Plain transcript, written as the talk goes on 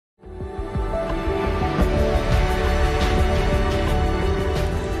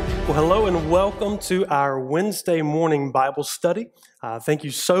Well, hello and welcome to our Wednesday morning Bible study. Thank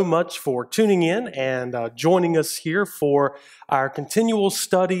you so much for tuning in and joining us here for our continual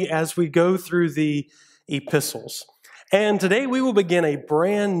study as we go through the epistles. And today we will begin a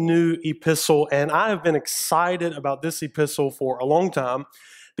brand new epistle, and I have been excited about this epistle for a long time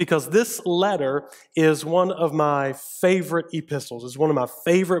because this letter is one of my favorite epistles. It's one of my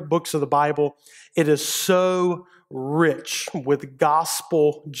favorite books of the Bible. It is so rich with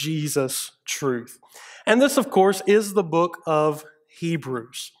gospel Jesus truth. And this, of course, is the book of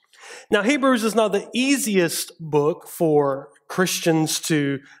Hebrews. Now, Hebrews is not the easiest book for Christians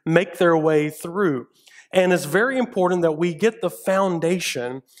to make their way through. And it's very important that we get the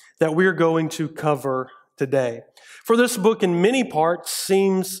foundation that we're going to cover today. For this book, in many parts,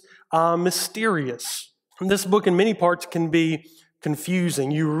 seems mysterious. This book, in many parts, can be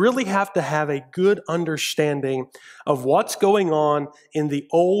confusing. You really have to have a good understanding of what's going on in the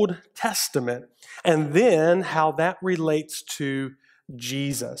Old Testament and then how that relates to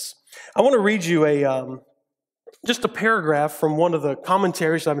Jesus. I want to read you just a paragraph from one of the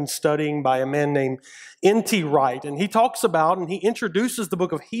commentaries I've been studying by a man named N.T. Wright. And he talks about and he introduces the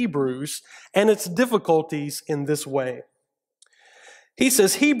book of Hebrews and its difficulties in this way. He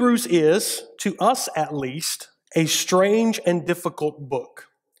says, Hebrews is, to us at least, a strange and difficult book.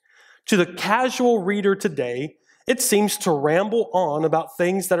 To the casual reader today, it seems to ramble on about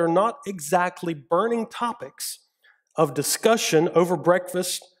things that are not exactly burning topics of discussion over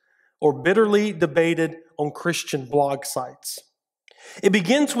breakfast or bitterly debated on Christian blog sites. It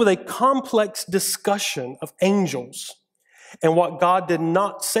begins with a complex discussion of angels and what God did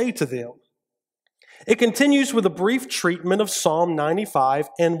not say to them. It continues with a brief treatment of Psalm 95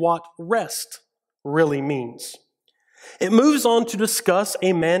 and what rest really means. It moves on to discuss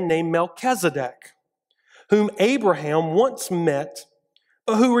a man named Melchizedek, whom Abraham once met,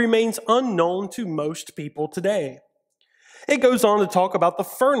 but who remains unknown to most people today. It goes on to talk about the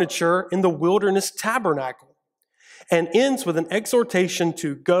furniture in the wilderness tabernacle and ends with an exhortation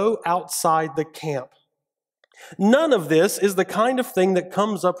to go outside the camp. None of this is the kind of thing that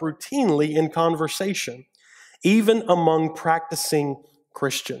comes up routinely in conversation, even among practicing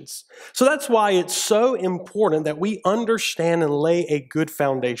Christians. So that's why it's so important that we understand and lay a good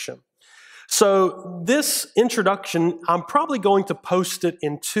foundation. So this introduction, I'm probably going to post it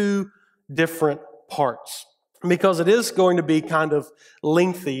in two different parts because it is going to be kind of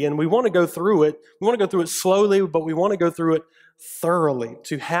lengthy and we want to go through it. We want to go through it slowly, but we want to go through it thoroughly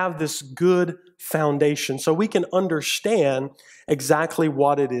to have this good foundation so we can understand exactly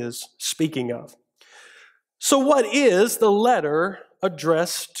what it is speaking of. So what is the letter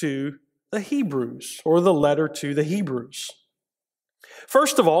addressed to the Hebrews, or the letter to the Hebrews?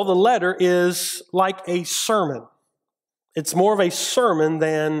 First of all, the letter is like a sermon. It's more of a sermon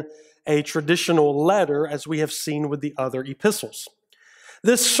than a traditional letter, as we have seen with the other epistles.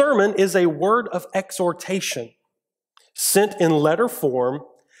 This sermon is a word of exhortation sent in letter form,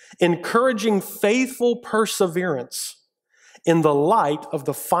 encouraging faithful perseverance in the light of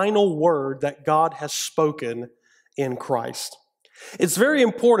the final word that God has spoken in Christ. It's very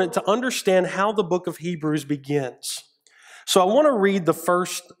important to understand how the book of Hebrews begins. So I want to read the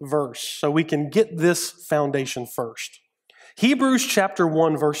first verse so we can get this foundation first. Hebrews chapter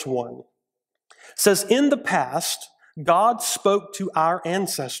 1, verse 1 says, "In the past, God spoke to our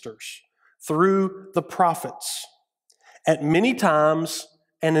ancestors through the prophets at many times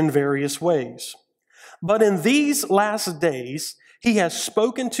and in various ways. But in these last days, he has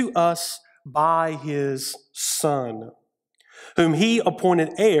spoken to us by his Son, whom he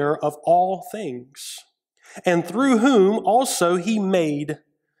appointed heir of all things, and through whom also he made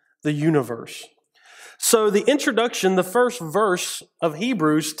the universe." So the introduction, the first verse of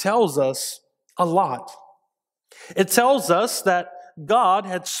Hebrews tells us a lot. It tells us that God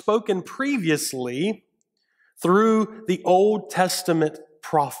had spoken previously through the Old Testament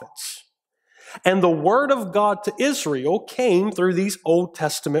prophets. And the word of God to Israel came through these Old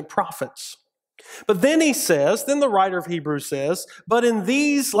Testament prophets. But then the writer of Hebrews says, but in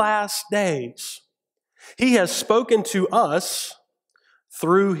these last days, he has spoken to us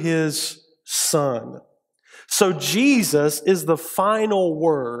through his Son. So Jesus is the final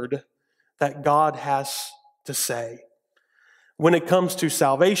word that God has to say. When it comes to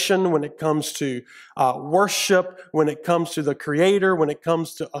salvation, when it comes to worship, when it comes to the Creator, when it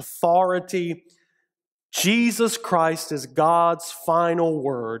comes to authority, Jesus Christ is God's final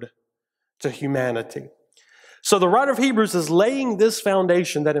word to humanity. So the writer of Hebrews is laying this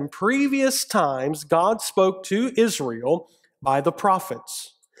foundation that in previous times God spoke to Israel by the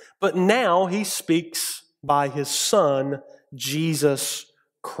prophets, but now he speaks by his Son, Jesus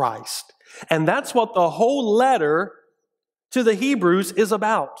Christ. And that's what the whole letter to the Hebrews is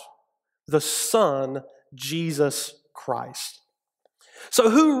about. The Son, Jesus Christ. So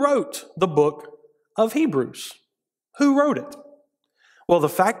who wrote the book of Hebrews? Who wrote it? Well, the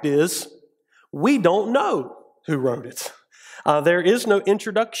fact is, we don't know who wrote it. There is no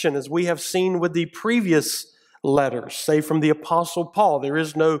introduction, as we have seen with the previous letters, say from the Apostle Paul. There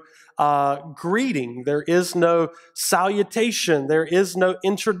is no greeting. There is no salutation. There is no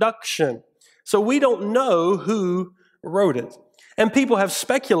introduction. So we don't know who wrote it. And people have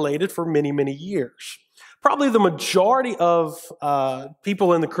speculated for many, many years. Probably the majority of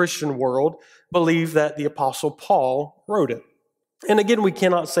people in the Christian world believe that the Apostle Paul wrote it. And again, we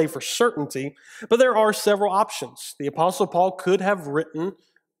cannot say for certainty, but there are several options. The Apostle Paul could have written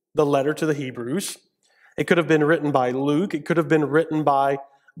the letter to the Hebrews. It could have been written by Luke. It could have been written by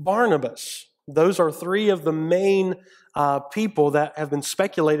Barnabas. Those are three of the main people that have been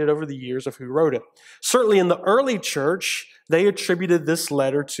speculated over the years of who wrote it. Certainly in the early church, they attributed this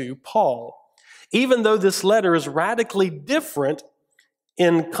letter to Paul. Even though this letter is radically different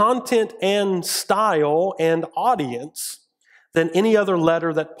in content and style and audience than any other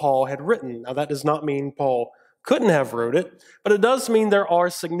letter that Paul had written. Now, that does not mean Paul couldn't have wrote it, but it does mean there are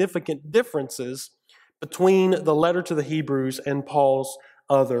significant differences between the letter to the Hebrews and Paul's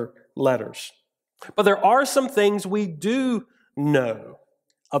other letters. But there are some things we do know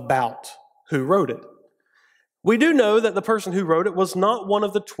about who wrote it. We do know that the person who wrote it was not one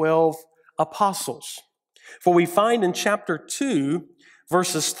of the 12 apostles. For we find in chapter 2,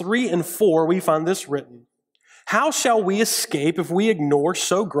 verses 3 and 4, we find this written: "How shall we escape if we ignore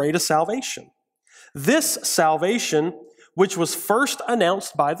so great a salvation? This salvation, which was first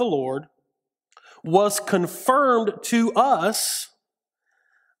announced by the Lord, was confirmed to us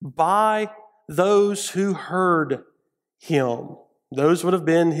by those who heard him." Those would have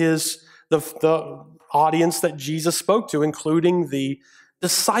been the audience that Jesus spoke to, including the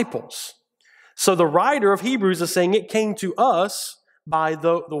disciples. So the writer of Hebrews is saying it came to us by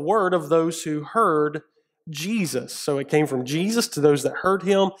the word of those who heard Jesus. So it came from Jesus to those that heard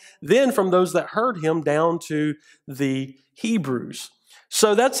him, then from those that heard him down to the Hebrews.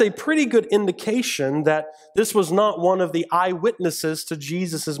 So that's a pretty good indication that this was not one of the eyewitnesses to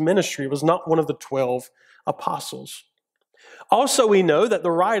Jesus' ministry. It was not one of the 12 apostles. Also, we know that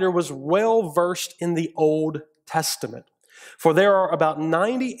the writer was well versed in the Old Testament, for there are about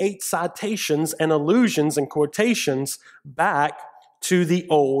 98 citations and allusions and quotations back to the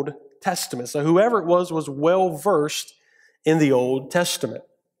Old Testament. So whoever it was well versed in the Old Testament.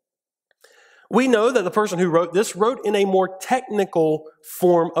 We know that the person who wrote this wrote in a more technical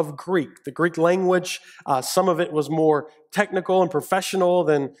form of Greek. The Greek language, some of it was more technical and professional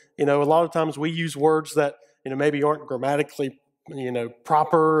than, a lot of times we use words that, maybe aren't grammatically,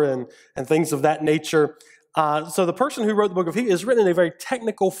 proper and things of that nature. So the person who wrote the book of Hebrews is written in a very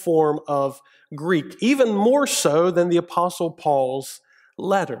technical form of Greek, even more so than the Apostle Paul's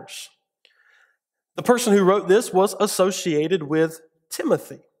letters. The person who wrote this was associated with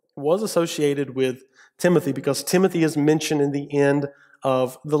Timothy. Because Timothy is mentioned in the end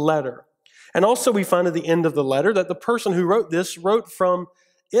of the letter. And also we find at the end of the letter that the person who wrote this wrote from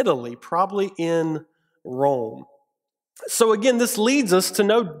Italy, probably in Rome. So again, this leads us to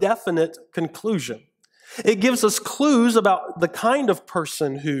no definite conclusion. It gives us clues about the kind of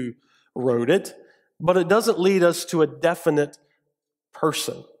person who wrote it, but it doesn't lead us to a definite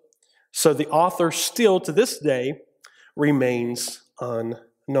person. So the author still to this day remains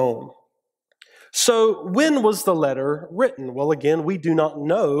unknown. So when was the letter written? Well, again, we do not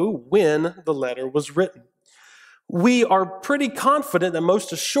know when the letter was written. We are pretty confident that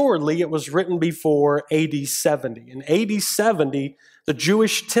most assuredly it was written before AD 70. In AD 70, the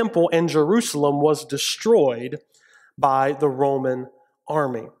Jewish temple in Jerusalem was destroyed by the Roman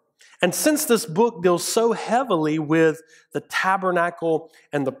army. And since this book deals so heavily with the tabernacle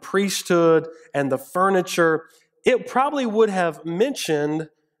and the priesthood and the furniture, it probably would have mentioned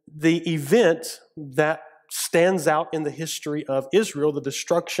the event that stands out in the history of Israel, the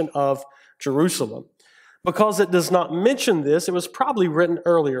destruction of Jerusalem. Because it does not mention this, it was probably written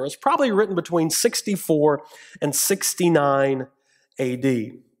earlier. It was probably written between 64 and 69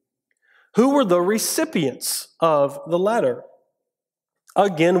 AD. Who were the recipients of the letter?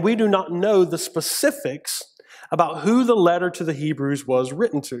 Again, we do not know the specifics about who the letter to the Hebrews was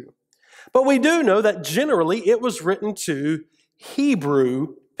written to. But we do know that generally it was written to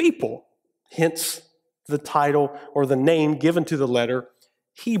Hebrew people, hence the title or the name given to the letter,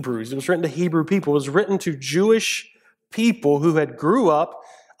 Hebrews. It was written to Hebrew people. It was written to Jewish people who had grew up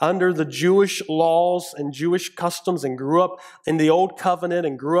under the Jewish laws and Jewish customs and grew up in the Old Covenant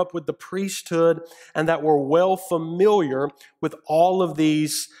and grew up with the priesthood and that were well familiar with all of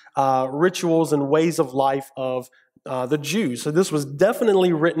these rituals and ways of life of the Jews. So this was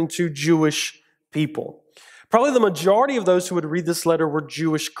definitely written to Jewish people. Probably the majority of those who would read this letter were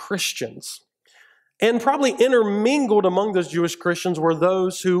Jewish Christians. And probably intermingled among those Jewish Christians were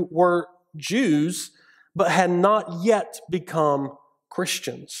those who were Jews but had not yet become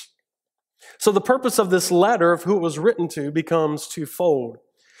Christians. So the purpose of this letter, of who it was written to, becomes twofold.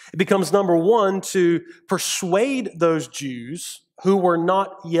 It becomes, number one, to persuade those Jews who were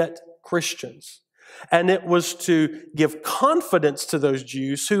not yet Christians. And it was to give confidence to those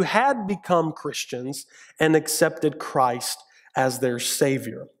Jews who had become Christians and accepted Christ as their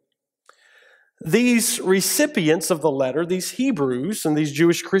Savior. These recipients of the letter, these Hebrews, and these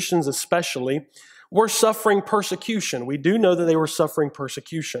Jewish Christians especially, were suffering persecution. We do know that they were suffering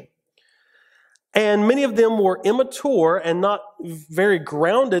persecution. And many of them were immature and not very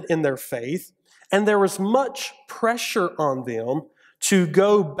grounded in their faith, and there was much pressure on them to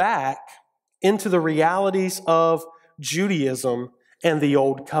go back into the realities of Judaism and the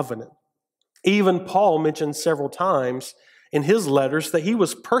Old Covenant. Even Paul mentioned several times in his letters that he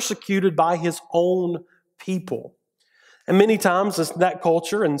was persecuted by his own people. And many times in that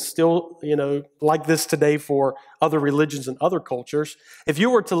culture, and still, like this today for other religions and other cultures, if you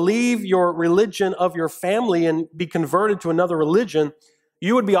were to leave your religion of your family and be converted to another religion,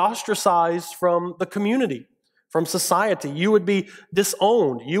 you would be ostracized from the community, from society. You would be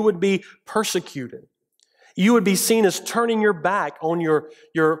disowned. You would be persecuted. You would be seen as turning your back on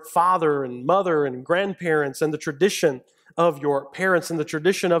your father and mother and grandparents and the tradition of your parents and the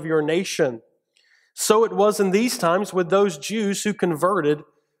tradition of your nation. So it was in these times with those Jews who converted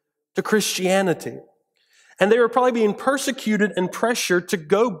to Christianity. And they were probably being persecuted and pressured to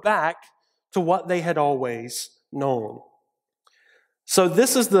go back to what they had always known. So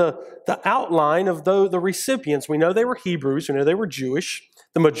this is the outline of the recipients. We know they were Hebrews. We know they were Jewish.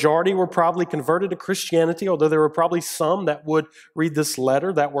 The majority were probably converted to Christianity, although there were probably some that would read this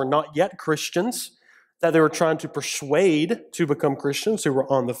letter that were not yet Christians, that they were trying to persuade to become Christians who were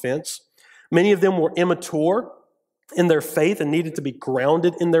on the fence. Many of them were immature in their faith and needed to be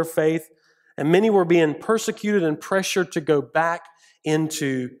grounded in their faith. And many were being persecuted and pressured to go back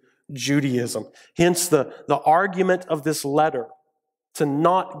into Judaism. Hence the argument of this letter to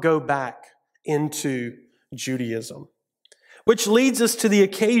not go back into Judaism. Which leads us to the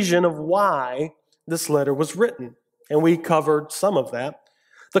occasion of why this letter was written. And we covered some of that.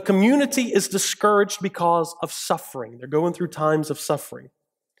 The community is discouraged because of suffering. They're going through times of suffering.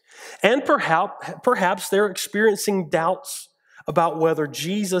 And perhaps they're experiencing doubts about whether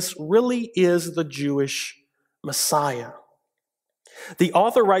Jesus really is the Jewish Messiah. The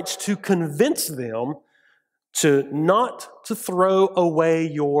author writes to convince them to not to throw away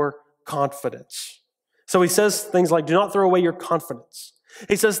your confidence. So he says things like, do not throw away your confidence.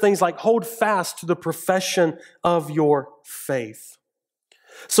 He says things like, hold fast to the profession of your faith.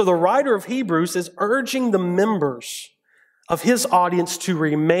 So the writer of Hebrews is urging the members of his audience to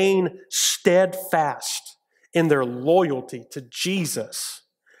remain steadfast in their loyalty to Jesus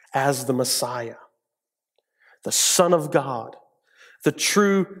as the Messiah, the Son of God, the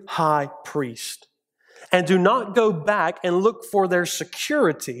true high priest, and do not go back and look for their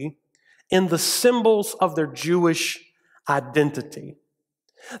security in the symbols of their Jewish identity.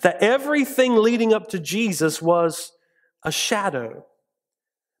 That everything leading up to Jesus was a shadow,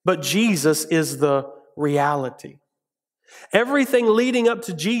 but Jesus is the reality. Everything leading up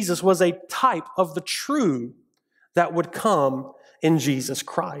to Jesus was a type of the true that would come in Jesus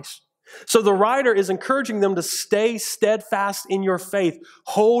Christ. So the writer is encouraging them to stay steadfast in your faith.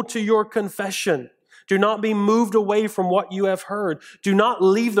 Hold to your confession. Do not be moved away from what you have heard. Do not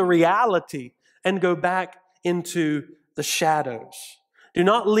leave the reality and go back into the shadows. Do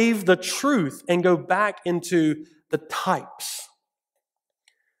not leave the truth and go back into the types.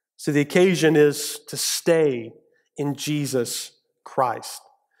 So the occasion is to stay in Jesus Christ.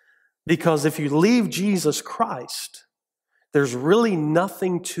 Because if you leave Jesus Christ, there's really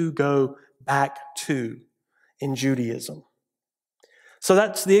nothing to go back to in Judaism. So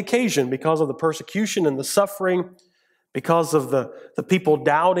that's the occasion, because of the persecution and the suffering, because of the people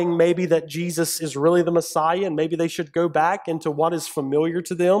doubting maybe that Jesus is really the Messiah and maybe they should go back into what is familiar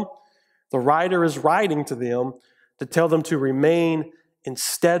to them. The writer is writing to them to tell them to remain in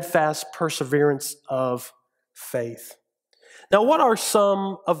steadfast perseverance of faith. Now, what are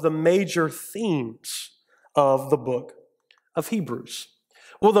some of the major themes of the book of Hebrews?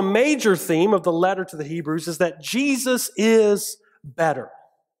 Well, the major theme of the letter to the Hebrews is that Jesus is better.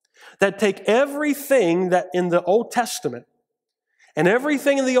 that take everything that in the Old Testament, and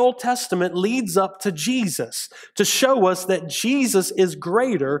everything in the Old Testament leads up to Jesus, to show us that Jesus is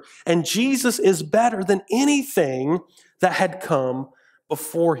greater and Jesus is better than anything that had come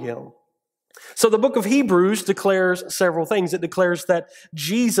before him. So the book of Hebrews declares several things. It declares that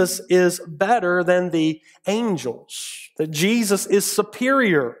Jesus is better than the angels, that Jesus is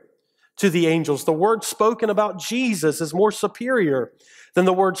superior to the angels. The word spoken about Jesus is more superior than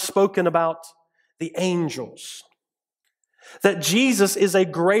the word spoken about the angels. That Jesus is a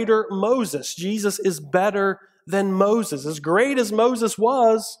greater Moses. Jesus is better than Moses. As great as Moses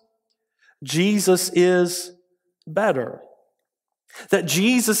was, Jesus is better. That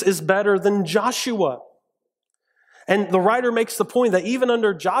Jesus is better than Joshua. And the writer makes the point that even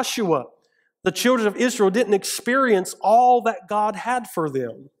under Joshua, the children of Israel didn't experience all that God had for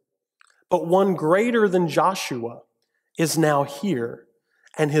them. But one greater than Joshua is now here,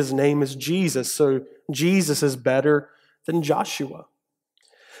 and his name is Jesus. So Jesus is better than Joshua.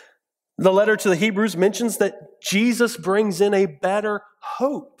 The letter to the Hebrews mentions that Jesus brings in a better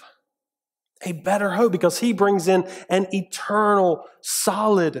hope. A better hope because he brings in an eternal,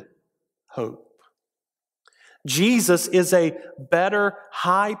 solid hope. Jesus is a better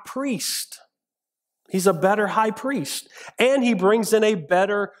high priest. He's a better high priest. And he brings in a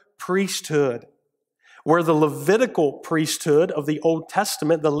better priesthood. Where the Levitical priesthood of the Old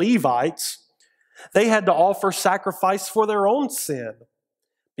Testament, the Levites, they had to offer sacrifice for their own sin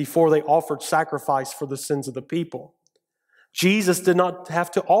before they offered sacrifice for the sins of the people. Jesus did not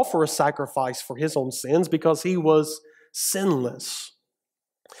have to offer a sacrifice for his own sins because he was sinless.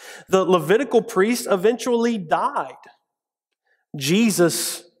 The Levitical priest eventually died.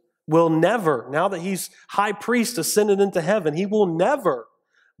 Jesus will never, now that he's high priest ascended into heaven, he will never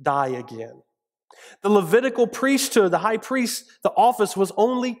die again. The Levitical priesthood, the high priest, the office was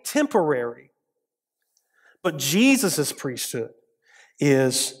only temporary. But Jesus' priesthood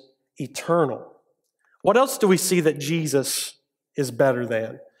is eternal. What else do we see that Jesus is better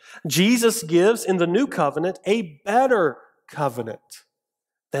than? Jesus gives in the new covenant a better covenant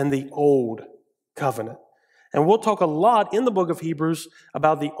than the old covenant. And we'll talk a lot in the book of Hebrews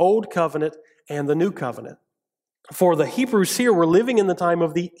about the old covenant and the new covenant. For the Hebrews here were living in the time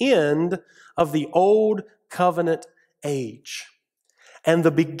of the end of the old covenant age and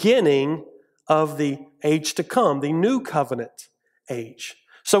the beginning of the age to come, the new covenant age.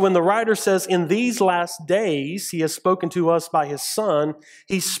 So when the writer says, in these last days, he has spoken to us by his Son,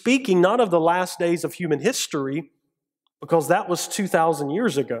 he's speaking not of the last days of human history, because that was 2,000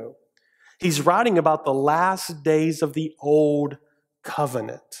 years ago. He's writing about the last days of the old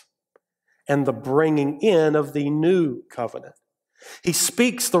covenant and the bringing in of the new covenant.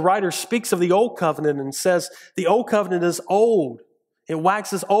 The writer speaks of the old covenant and says, the old covenant is old. It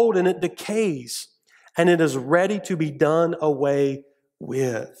waxes old and it decays, and it is ready to be done away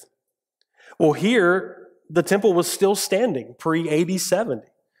with. Well, here, the temple was still standing pre-AD 70.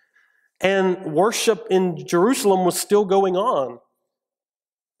 And worship in Jerusalem was still going on.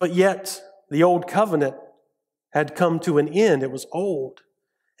 But yet, the old covenant had come to an end. It was old.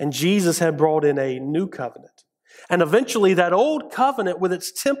 And Jesus had brought in a new covenant. And eventually, that old covenant with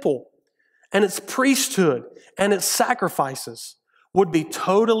its temple and its priesthood and its sacrifices would be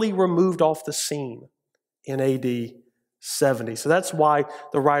totally removed off the scene in AD 70. So that's why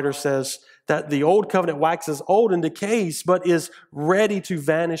the writer says that the old covenant waxes old and decays, but is ready to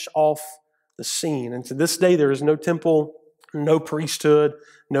vanish off the scene. And to this day, there is no temple, no priesthood,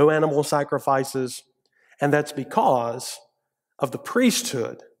 no animal sacrifices. And that's because of the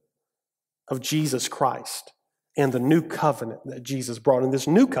priesthood of Jesus Christ and the new covenant that Jesus brought. And this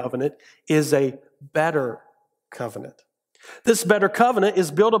new covenant is a better covenant. This better covenant is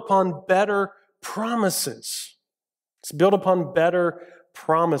built upon better promises. It's built upon better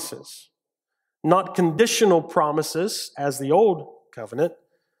promises. Not conditional promises as the old covenant,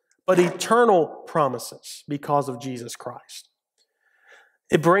 but eternal promises because of Jesus Christ.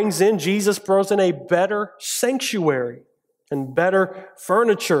 Jesus brings in a better sanctuary and better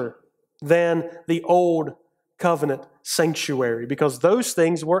furniture than the old covenant sanctuary, because those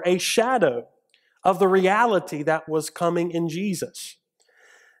things were a shadow of the reality that was coming in Jesus.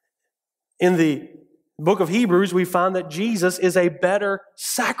 In the book of Hebrews, we find that Jesus is a better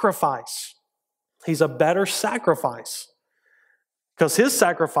sacrifice. He's a better sacrifice. Because his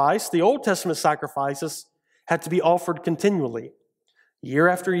sacrifice, the Old Testament sacrifices, had to be offered continually, year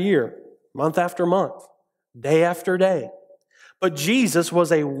after year, month after month, day after day. But Jesus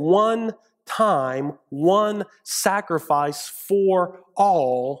was a one-time, one sacrifice for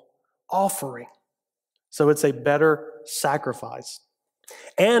all offering. So it's a better sacrifice.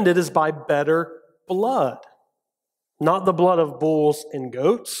 And it is by better blood, not the blood of bulls and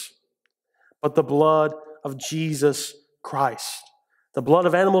goats, but the blood of Jesus Christ. The blood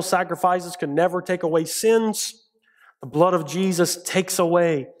of animal sacrifices could never take away sins. The blood of Jesus takes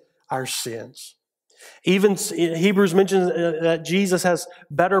away our sins. Even Hebrews mentions that Jesus has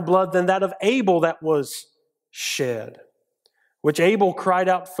better blood than that of Abel that was shed, which Abel cried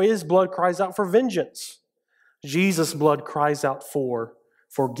out for, his blood cries out for vengeance. Jesus' blood cries out for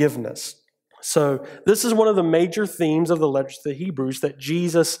forgiveness. So this is one of the major themes of the letter to the Hebrews, that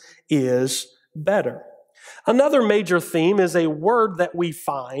Jesus is better. Another major theme is a word that we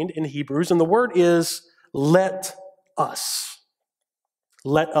find in Hebrews, and the word is let us.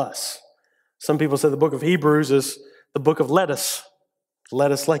 Let us. Some people say the book of Hebrews is the book of lettuce.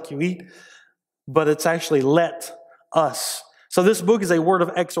 Lettuce like you eat, but it's actually let us. So this book is a word of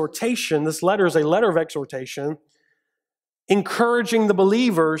exhortation. This letter is a letter of exhortation, encouraging the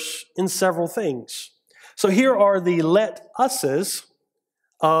believers in several things. So here are the let us's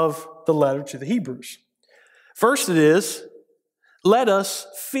of the letter to the Hebrews. First it is, let us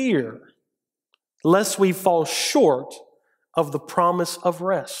fear, lest we fall short of the promise of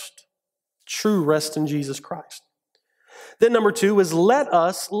rest, true rest in Jesus Christ. Then number 2 is, let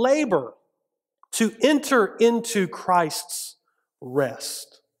us labor to enter into Christ's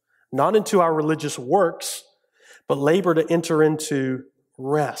rest, not into our religious works, but labor to enter into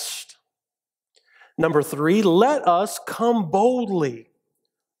rest. Number 3, let us come boldly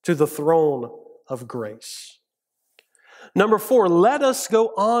to the throne of grace. Number 4, let us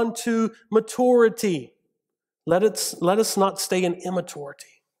go on to maturity. Let us not stay in immaturity.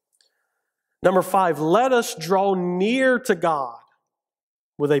 Number 5, let us draw near to God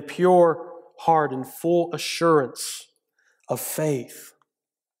with a pure heart and full assurance of faith.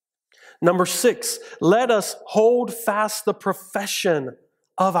 Number 6, let us hold fast the profession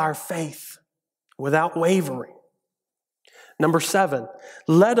of our faith without wavering. Number 7,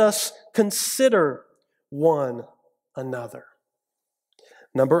 let us consider one another.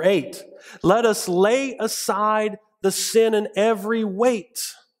 Number 8, let us lay aside the sin and every weight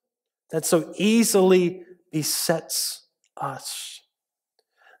that so easily besets us.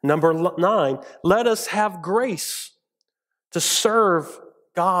 Number 9, let us have grace to serve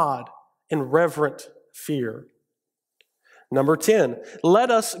God in reverent fear. Number 10, let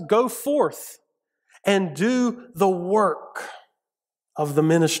us go forth and do the work of the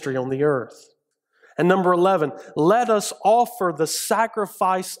ministry on the earth. And number 11, let us offer the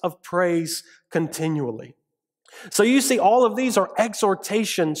sacrifice of praise continually. So you see, all of these are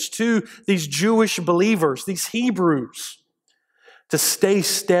exhortations to these Jewish believers, these Hebrews, to stay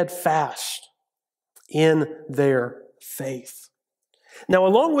steadfast in their faith. Now,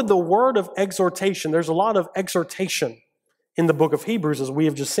 along with the word of exhortation, there's a lot of exhortation in the book of Hebrews, as we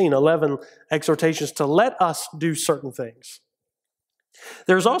have just seen, 11 exhortations to let us do certain things.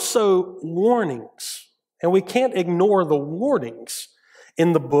 There's also warnings, and we can't ignore the warnings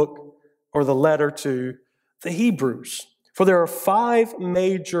in the book or the letter to the Hebrews. For there are 5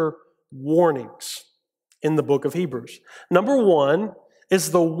 major warnings in the book of Hebrews. Number 1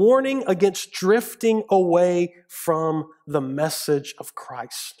 is the warning against drifting away from the message of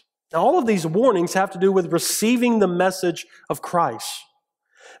Christ. Now, all of these warnings have to do with receiving the message of Christ.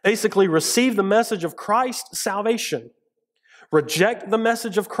 Basically, receive the message of Christ, salvation. Reject the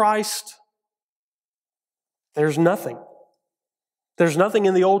message of Christ, there's nothing. There's nothing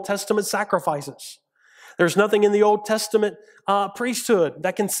in the Old Testament sacrifices. There's nothing in the Old Testament priesthood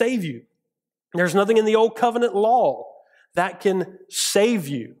that can save you. There's nothing in the Old Covenant law that can save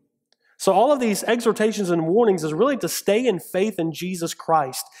you. So all of these exhortations and warnings is really to stay in faith in Jesus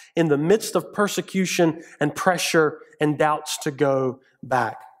Christ in the midst of persecution and pressure and doubts to go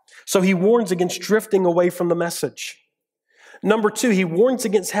back. So he warns against drifting away from the message. Number 2, he warns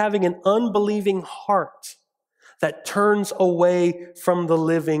against having an unbelieving heart that turns away from the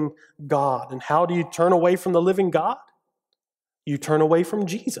living God. And how do you turn away from the living God? You turn away from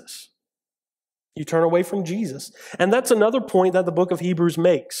Jesus. You turn away from Jesus. And that's another point that the book of Hebrews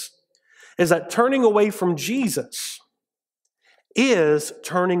makes, is that turning away from Jesus is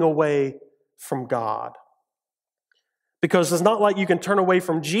turning away from God. Because it's not like you can turn away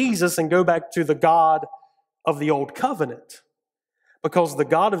from Jesus and go back to the God of the Old Covenant. Because the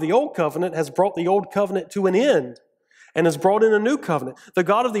God of the Old Covenant has brought the Old Covenant to an end and has brought in a new covenant. The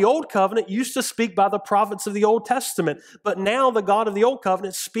God of the Old Covenant used to speak by the prophets of the Old Testament, but now the God of the Old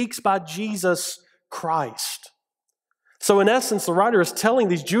Covenant speaks by Jesus Christ. So in essence, the writer is telling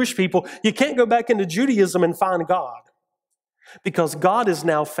these Jewish people, you can't go back into Judaism and find God, because God is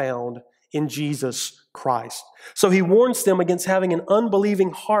now found in Jesus Christ. So he warns them against having an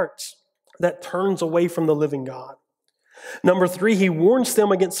unbelieving heart that turns away from the living God. Number 3, he warns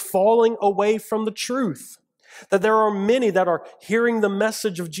them against falling away from the truth. That there are many that are hearing the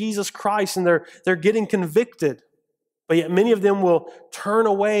message of Jesus Christ and they're getting convicted, but yet many of them will turn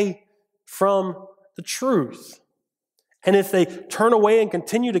away from the truth. And if they turn away and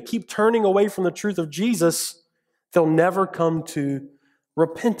continue to keep turning away from the truth of Jesus, they'll never come to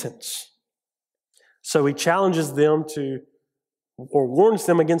repentance. So he challenges them or warns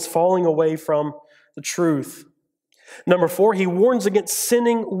them against falling away from the truth. Number 4, he warns against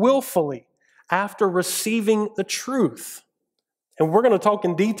sinning willfully after receiving the truth. And we're going to talk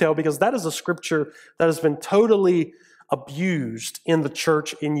in detail because that is a scripture that has been totally abused in the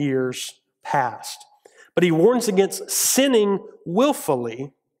church in years past. But he warns against sinning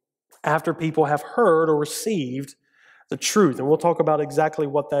willfully after people have heard or received the truth. And we'll talk about exactly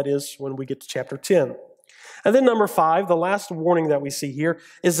what that is when we get to chapter 10. And then number 5, the last warning that we see here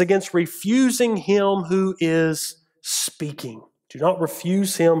is against refusing him who is speaking. Do not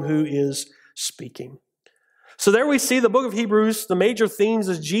refuse him who is speaking. So there we see the book of Hebrews, the major themes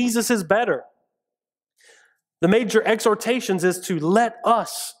is Jesus is better. The major exhortations is to let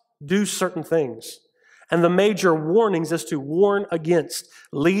us do certain things. And the major warnings is to warn against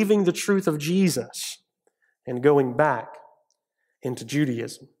leaving the truth of Jesus and going back into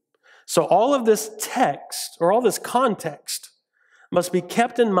Judaism. So all of this text, or all this context, must be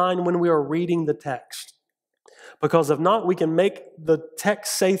kept in mind when we are reading the text. Because if not, we can make the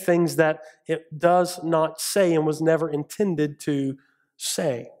text say things that it does not say and was never intended to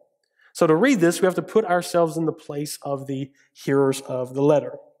say. So to read this, we have to put ourselves in the place of the hearers of the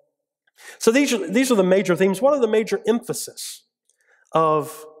letter. So these are the major themes. What are the major emphasis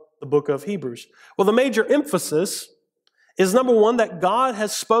of the book of Hebrews? Well, the major emphasis is, number 1, that God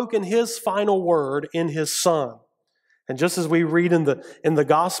has spoken his final word in his Son. And just as we read in the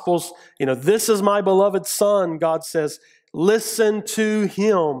Gospels, this is my beloved Son, God says, listen to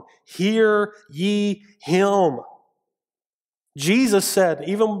him, hear ye him. Jesus said,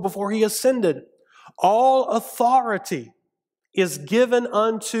 even before he ascended, all authority is given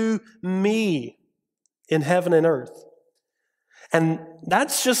unto me in heaven and earth. And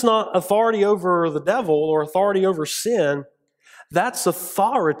that's just not authority over the devil or authority over sin. That's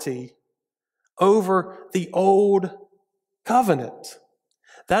authority over the old covenant.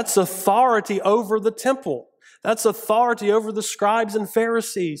 That's authority over the temple. That's authority over the scribes and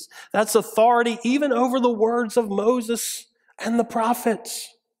Pharisees. That's authority even over the words of Moses and the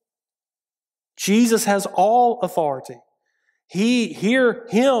prophets. Jesus has all authority. Hear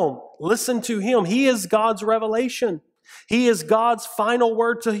him, listen to him. He is God's revelation. He is God's final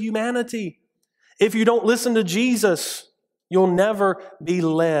word to humanity. If you don't listen to Jesus, you'll never be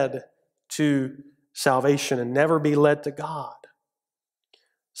led to salvation and never be led to God.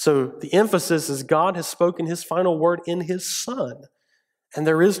 So the emphasis is God has spoken his final word in his Son. And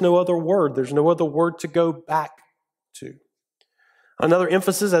there is no other word. There's no other word to go back to. Another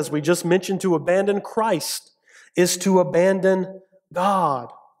emphasis, as we just mentioned, to abandon Christ is to abandon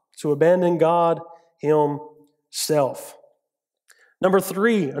God. To abandon God himself. Number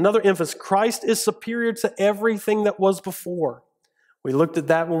 3, another emphasis, Christ is superior to everything that was before. We looked at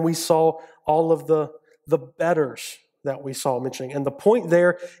that when we saw all of the betters that we saw mentioning. And the point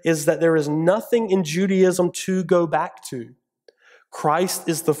there is that there is nothing in Judaism to go back to. Christ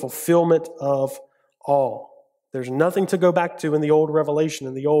is the fulfillment of all. There's nothing to go back to in the old revelation,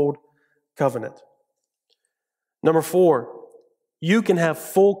 in the old covenant. Number 4, you can have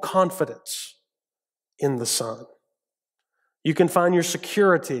full confidence in the Son. You can find your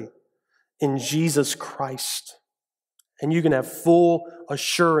security in Jesus Christ. And you can have full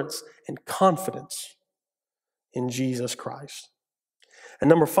assurance and confidence in Jesus Christ. And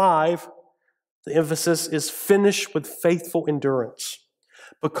number 5, the emphasis is finish with faithful endurance.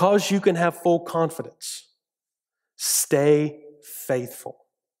 Because you can have full confidence, stay faithful.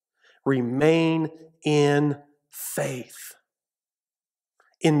 Remain in faith.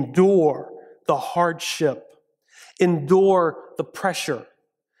 Endure the hardship. Endure the pressure.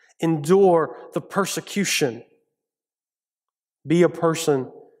 Endure the persecution. Be a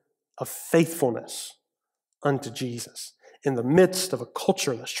person of faithfulness unto Jesus in the midst of a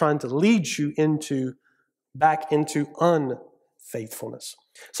culture that's trying to lead you back into unfaithfulness.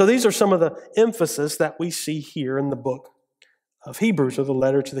 So these are some of the emphasis that we see here in the book of Hebrews, or the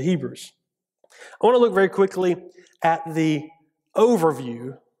letter to the Hebrews. I want to look very quickly at the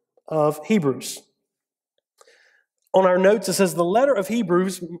overview of Hebrews. On our notes, it says the letter of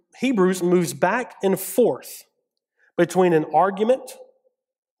Hebrews moves back and forth between an argument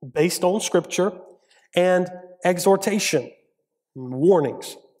based on Scripture, and exhortation,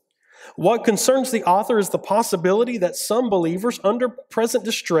 warnings. What concerns the author is the possibility that some believers under present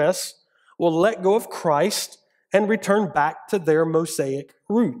distress will let go of Christ and return back to their Mosaic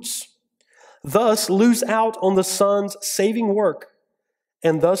roots, thus lose out on the Son's saving work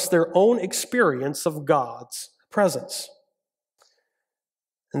and thus their own experience of God's presence.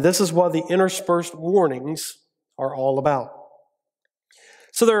 And this is what the interspersed warnings are all about.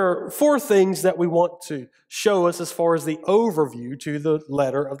 So there are 4 things that we want to show us as far as the overview to the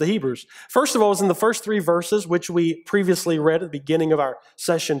letter of the Hebrews. First of all, is in the first 3 verses, which we previously read at the beginning of our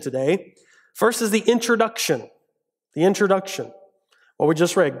session today. First is the introduction. The introduction. What we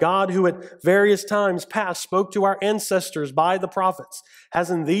just read, God, who at various times past spoke to our ancestors by the prophets,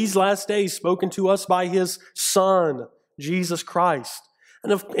 has in these last days spoken to us by His Son, Jesus Christ.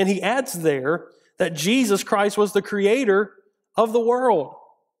 And he adds there that Jesus Christ was the creator of the world,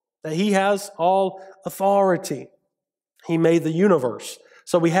 that He has all authority. He made the universe.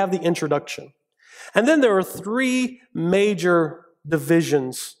 So we have the introduction. And then there are 3 major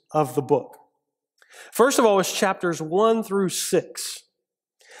divisions of the book. First of all is chapters 1 through 6.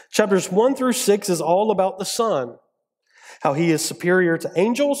 Chapters 1 through 6 is all about the Son, how He is superior to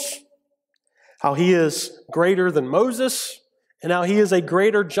angels, how He is greater than Moses, and how He is a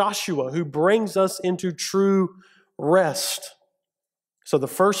greater Joshua who brings us into true rest. So the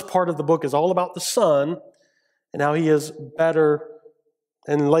first part of the book is all about the Son and how He is better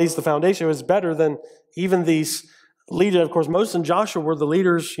and lays the foundation. He is better than even these leaders. Of course, Moses and Joshua were the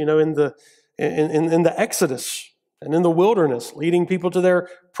leaders, in the Exodus and in the wilderness, leading people to their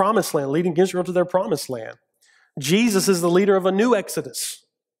promised land, leading Israel to their promised land. Jesus is the leader of a new Exodus,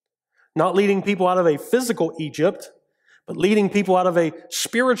 not leading people out of a physical Egypt, but leading people out of a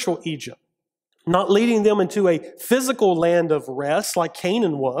spiritual Egypt. Not leading them into a physical land of rest like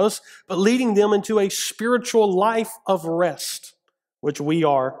Canaan was, but leading them into a spiritual life of rest, which we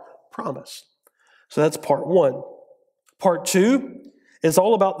are promised. So that's part 1. Part 2 is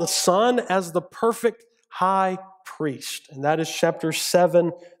all about the Son as the perfect high priest, and that is chapters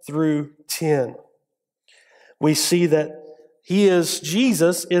 7 through 10. We see that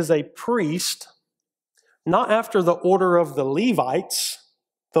Jesus is a priest, not after the order of the Levites,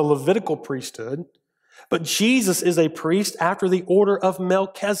 the Levitical priesthood, but Jesus is a priest after the order of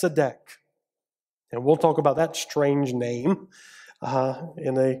Melchizedek. And we'll talk about that strange name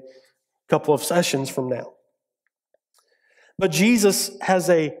in a couple of sessions from now. But Jesus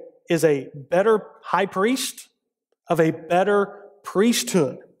is a better high priest of a better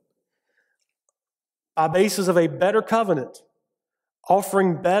priesthood by basis of a better covenant,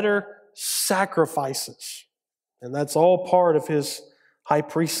 offering better sacrifices. And that's all part of His high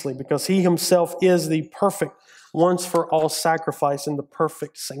priestly, because He Himself is the perfect once for all sacrifice in the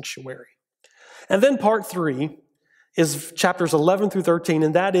perfect sanctuary. And then part 3 is chapters 11 through 13,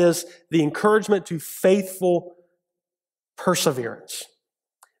 and that is the encouragement to faithful perseverance.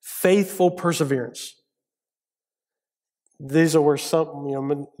 Faithful perseverance. These are where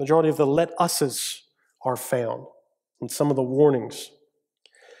some, majority of the let us's are found, and some of the warnings.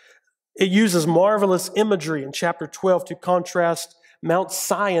 It uses marvelous imagery in chapter 12 to contrast Mount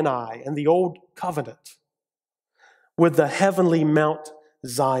Sinai and the Old Covenant with the heavenly Mount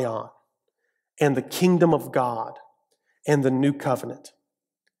Zion and the kingdom of God and the new covenant.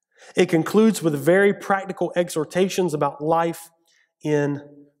 It concludes with very practical exhortations about life in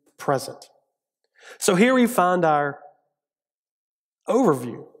the present. So here we find our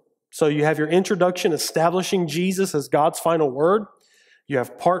overview. So you have your introduction establishing Jesus as God's final word. You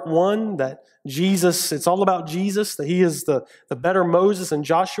have part 1 that Jesus, it's all about Jesus, that He is the better Moses and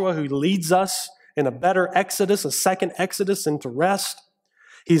Joshua who leads us in a better Exodus, a second Exodus into rest.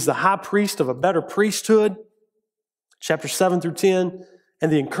 He's the high priest of a better priesthood, chapter 7 through 10,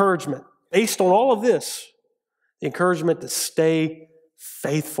 and the encouragement. Based on all of this, the encouragement to stay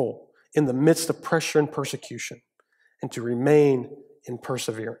faithful in the midst of pressure and persecution and to remain in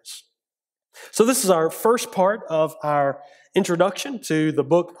perseverance. So this is our first part of our introduction to the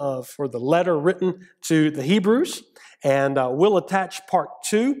book or the letter written to the Hebrews, and we'll attach part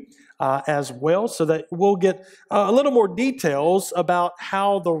 2 as well, so that we'll get a little more details about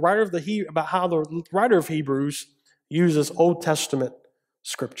how the writer of Hebrews uses Old Testament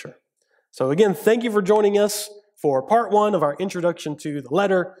scripture. So again, thank you for joining us for part 1 of our introduction to the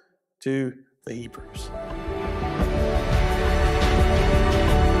letter to the Hebrews.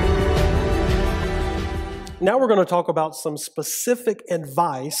 Now we're going to talk about some specific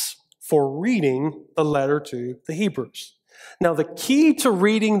advice for reading the letter to the Hebrews. Now, the key to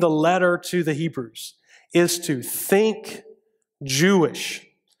reading the letter to the Hebrews is to think Jewish.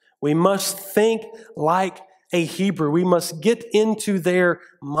 We must think like a Hebrew. We must get into their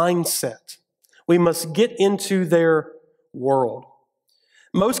mindset. We must get into their world.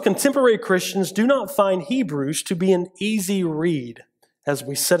 Most contemporary Christians do not find Hebrews to be an easy read, as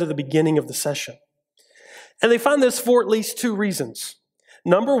we said at the beginning of the session. And they find this for at least two reasons.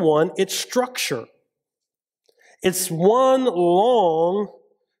 Number one, its structure. It's one long,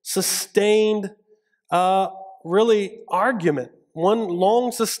 sustained, really argument, one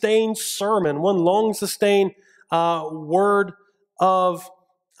long, sustained sermon, one long, sustained word of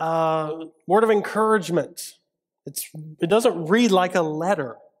encouragement. It doesn't read like a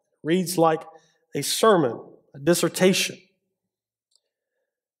letter. It reads like a sermon, a dissertation,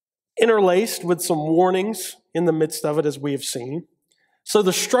 interlaced with some warnings in the midst of it, as we have seen. So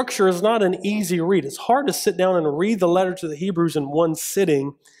the structure is not an easy read. It's hard to sit down and read the letter to the Hebrews in one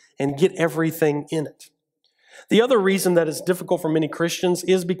sitting and get everything in it. The other reason that it's difficult for many Christians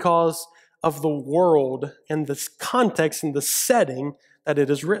is because of the world and the context and the setting that it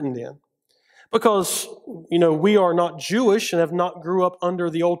is written in. Because, we are not Jewish and have not grew up under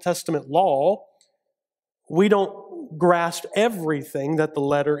the Old Testament law, we don't grasp everything that the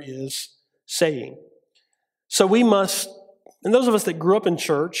letter is saying. So we must, and those of us that grew up in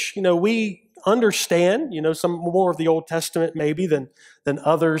church, we understand, some more of the Old Testament maybe than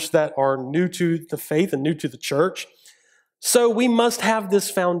others that are new to the faith and new to the church. So we must have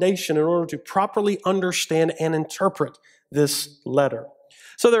this foundation in order to properly understand and interpret this letter.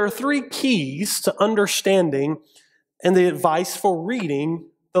 So there are three keys to understanding and the advice for reading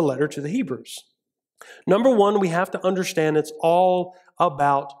the letter to the Hebrews. Number one, we have to understand it's all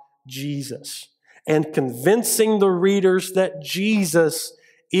about Jesus and convincing the readers that Jesus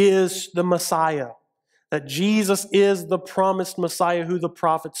is the Messiah, that Jesus is the promised Messiah who the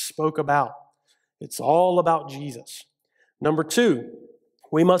prophets spoke about. It's all about Jesus. Number two,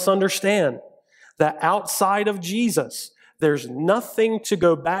 we must understand that outside of Jesus, there's nothing to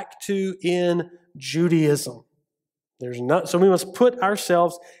go back to in Judaism. So we must put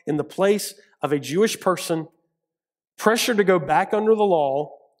ourselves in the place of a Jewish person, pressured to go back under the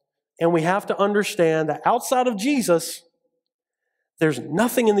law, and we have to understand that outside of Jesus, there's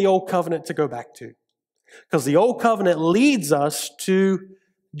nothing in the Old Covenant to go back to. Because the Old Covenant leads us to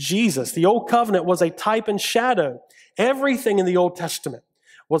Jesus. The Old Covenant was a type and shadow. Everything in the Old Testament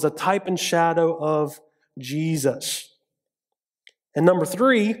was a type and shadow of Jesus. And number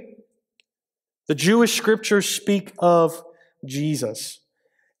three, the Jewish scriptures speak of Jesus.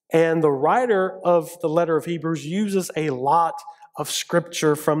 And the writer of the letter of Hebrews uses a lot of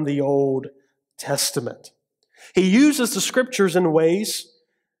scripture from the Old Testament. He uses the scriptures in ways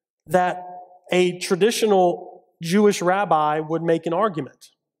that a traditional Jewish rabbi would make an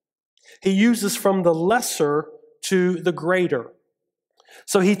argument. He uses from the lesser to the greater.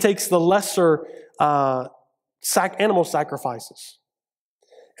 So he takes the lesser animal sacrifices,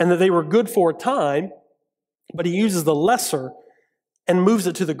 and that they were good for a time, but he uses the lesser and moves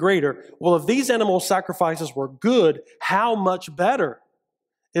it to the greater. Well, if these animal sacrifices were good, how much better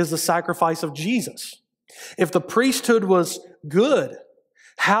is the sacrifice of Jesus? If the priesthood was good,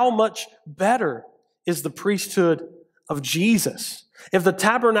 how much better is the priesthood of Jesus? If the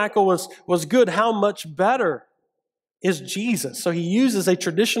tabernacle was good, how much better is Jesus? So he uses a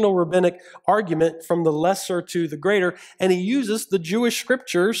traditional rabbinic argument from the lesser to the greater, and he uses the Jewish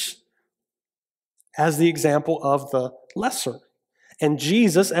scriptures as the example of the lesser, and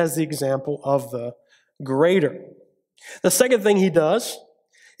Jesus as the example of the greater. The second thing he does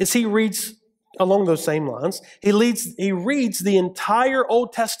is he reads along those same lines. He reads the entire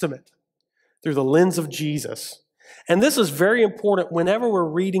Old Testament through the lens of Jesus. And this is very important whenever we're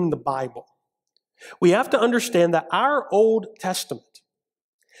reading the Bible. We have to understand that our Old Testament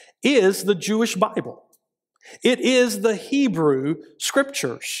is the Jewish Bible. It is the Hebrew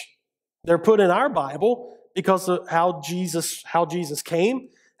scriptures. They're put in our Bible because of how Jesus came,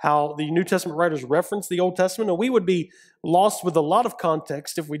 how the New Testament writers reference the Old Testament, and we would be lost with a lot of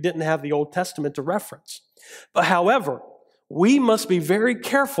context if we didn't have the Old Testament to reference. But however, we must be very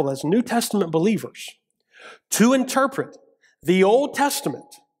careful as New Testament believers to interpret the Old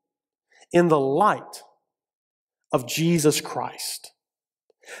Testament in the light of Jesus Christ.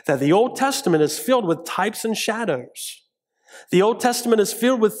 That the Old Testament is filled with types and shadows. The Old Testament is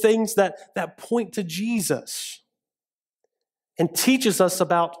filled with things that point to Jesus and teaches us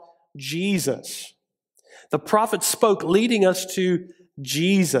about Jesus. The prophets spoke leading us to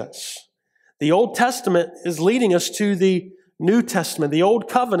Jesus. The Old Testament is leading us to the New Testament. The Old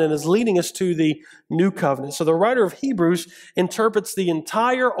Covenant is leading us to the New Covenant. So the writer of Hebrews interprets the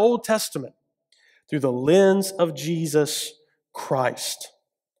entire Old Testament through the lens of Jesus Christ.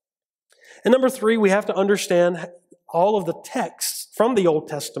 And number three, we have to understand all of the texts from the Old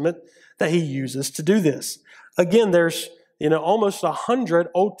Testament that he uses to do this. Again, there's almost 100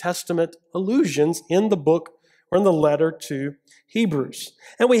 Old Testament allusions in the book or in the letter to Hebrews.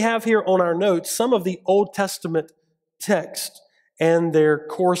 And we have here on our notes some of the Old Testament text and their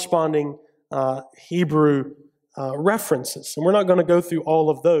corresponding Hebrew references. And we're not going to go through all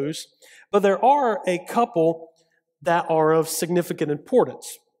of those, but there are a couple that are of significant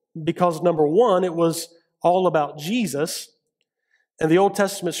importance. Because number one, it was all about Jesus, and the Old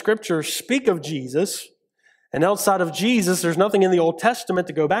Testament scriptures speak of Jesus, and outside of Jesus, there's nothing in the Old Testament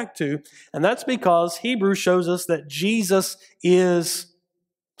to go back to, and that's because Hebrews shows us that Jesus is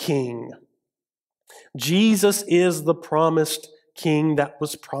King. Jesus is the promised King that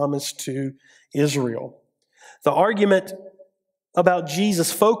was promised to Israel. The argument about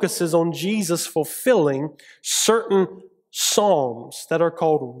Jesus focuses on Jesus fulfilling certain psalms that are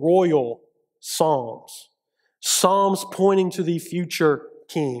called royal psalms. Psalms pointing to the future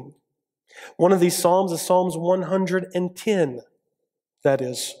king. One of these psalms is Psalms 110 that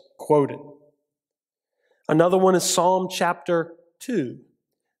is quoted. Another one is Psalm chapter 2.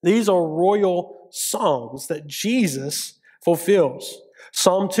 These are royal psalms that Jesus fulfills.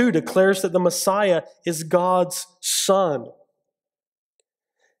 Psalm 2 declares that the Messiah is God's Son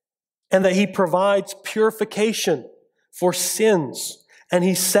and that he provides purification for sins, and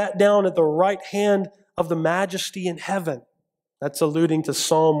he sat down at the right hand of the majesty in heaven. That's alluding to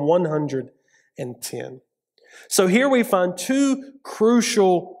Psalm 110. So here we find two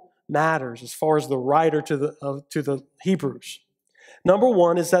crucial matters as far as the writer to the Hebrews. Number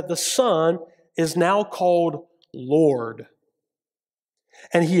one is that the Son is now called Lord,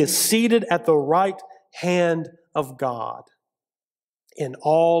 and he is seated at the right hand of God in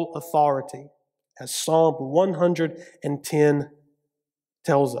all authority, as Psalm 110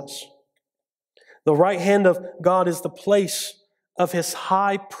 tells us. The right hand of God is the place of his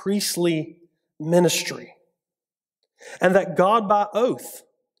high priestly ministry, and that God by oath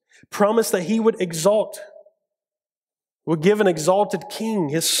promised that he would give an exalted king,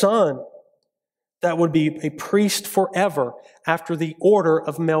 his Son, that would be a priest forever after the order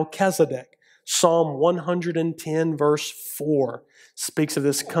of Melchizedek. Psalm 110 verse 4 speaks of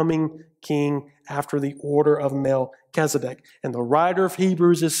this coming king after the order of Melchizedek. And the writer of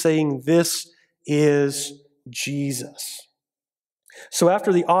Hebrews is saying this is Jesus. So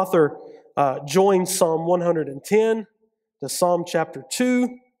after the author joins Psalm 110 to Psalm chapter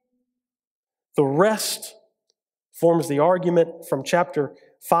 2, the rest forms the argument from chapter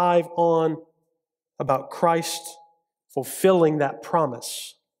 5 on about Christ fulfilling that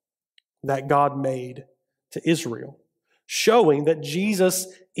promise that God made to Israel, showing that Jesus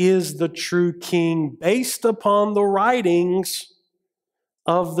is the true king based upon the writings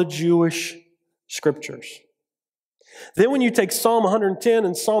of the Jewish scriptures. Then when you take Psalm 110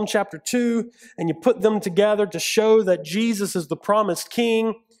 and Psalm chapter 2 and you put them together to show that Jesus is the promised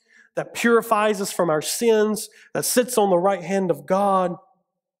king that purifies us from our sins, that sits on the right hand of God,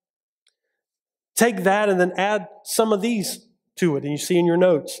 take that and then add some of these to it, and you see in your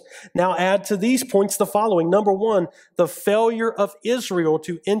notes. Now add to these points the following. Number one, the failure of Israel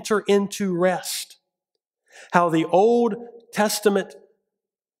to enter into rest. How the Old Testament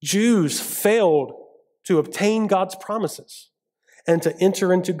Jews failed to obtain God's promises and to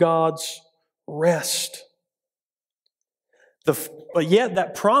enter into God's rest. But yet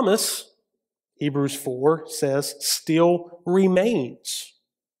that promise, Hebrews 4 says, still remains.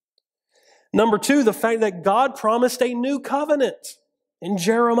 Number two, the fact that God promised a new covenant in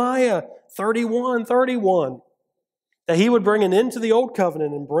Jeremiah 31:31, that he would bring an end to the old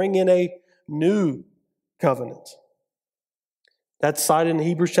covenant and bring in a new covenant. That's cited in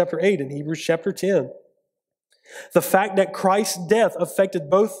Hebrews chapter 8 and Hebrews chapter 10. The fact that Christ's death affected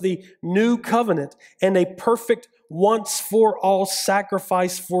both the new covenant and a perfect once-for-all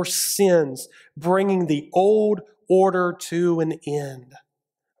sacrifice for sins, bringing the old order to an end.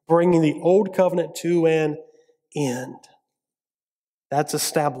 Bringing the old covenant to an end. That's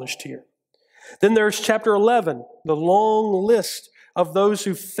established here. Then there's chapter 11, the long list of those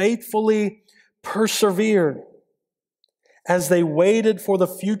who faithfully persevered as they waited for the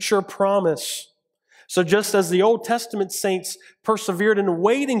future promise. So just as the Old Testament saints persevered in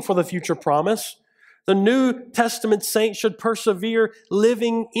waiting for the future promise, the New Testament saints should persevere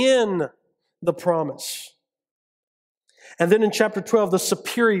living in the promise. And then in chapter 12, the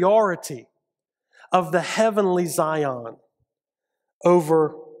superiority of the heavenly Zion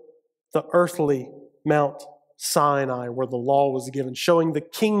over the earthly Mount Sinai, where the law was given, showing the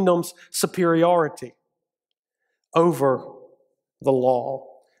kingdom's superiority over the law.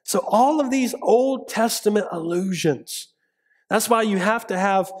 So all of these Old Testament allusions, that's why you have to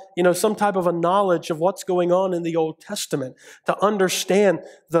have, some type of a knowledge of what's going on in the Old Testament to understand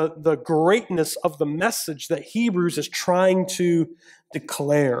the greatness of the message that Hebrews is trying to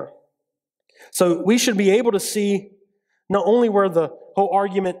declare. So we should be able to see not only where the whole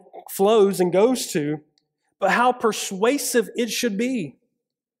argument flows and goes to, but how persuasive it should be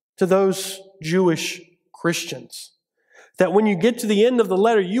to those Jewish Christians. That when you get to the end of the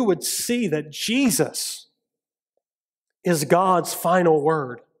letter, you would see that Jesus is God's final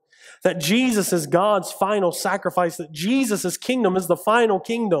word. That Jesus is God's final sacrifice. That Jesus' kingdom is the final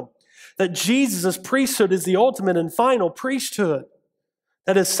kingdom. That Jesus' priesthood is the ultimate and final priesthood.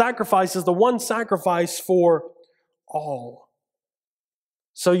 That His sacrifice is the one sacrifice for all.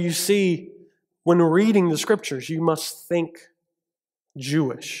 So you see, when reading the Scriptures, you must think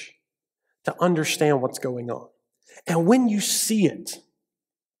Jewish to understand what's going on. And when you see it,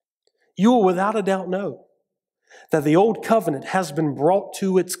 you will without a doubt know that the old covenant has been brought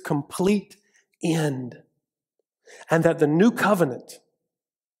to its complete end, and that the new covenant,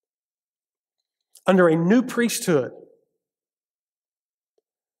 under a new priesthood,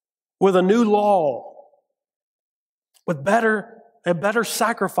 with a new law, with a better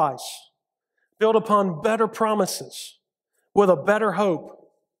sacrifice, built upon better promises, with a better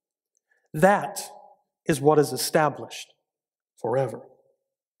hope, that is what is established forever.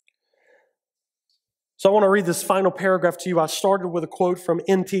 So I want to read this final paragraph to you. I started with a quote from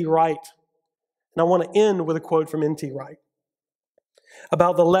N.T. Wright, and I want to end with a quote from N.T. Wright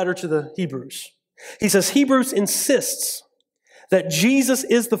about the letter to the Hebrews. He says, Hebrews insists that Jesus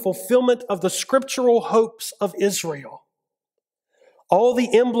is the fulfillment of the scriptural hopes of Israel. All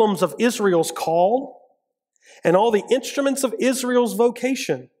the emblems of Israel's call and all the instruments of Israel's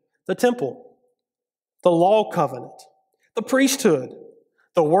vocation, the temple, the law covenant, the priesthood,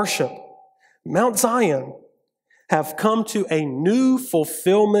 the worship, Mount Zion, have come to a new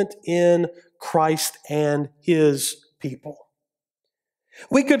fulfillment in Christ and His people.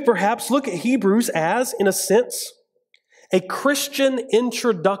 We could perhaps look at Hebrews as, in a sense, a Christian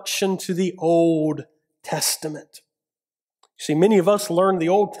introduction to the Old Testament. You see, many of us learn the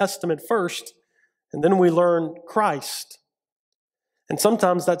Old Testament first, and then we learn Christ. And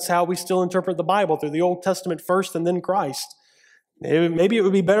sometimes that's how we still interpret the Bible, through the Old Testament first and then Christ. Maybe it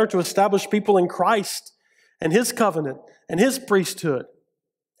would be better to establish people in Christ and His covenant and His priesthood,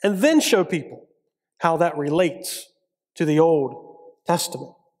 and then show people how that relates to the Old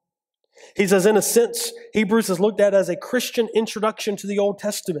Testament. He says, in a sense, Hebrews is looked at as a Christian introduction to the Old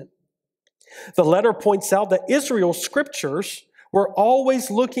Testament. The letter points out that Israel's scriptures were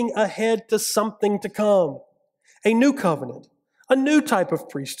always looking ahead to something to come. A new covenant, a new type of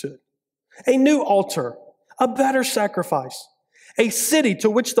priesthood, a new altar, a better sacrifice, a city to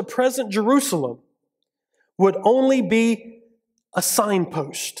which the present Jerusalem would only be a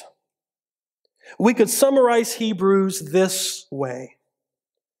signpost. We could summarize Hebrews this way.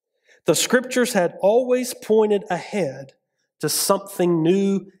 The scriptures had always pointed ahead to something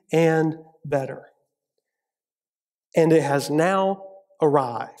new and better. And it has now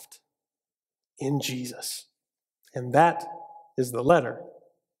arrived in Jesus. And that is the letter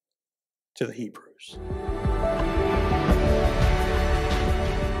to the Hebrews.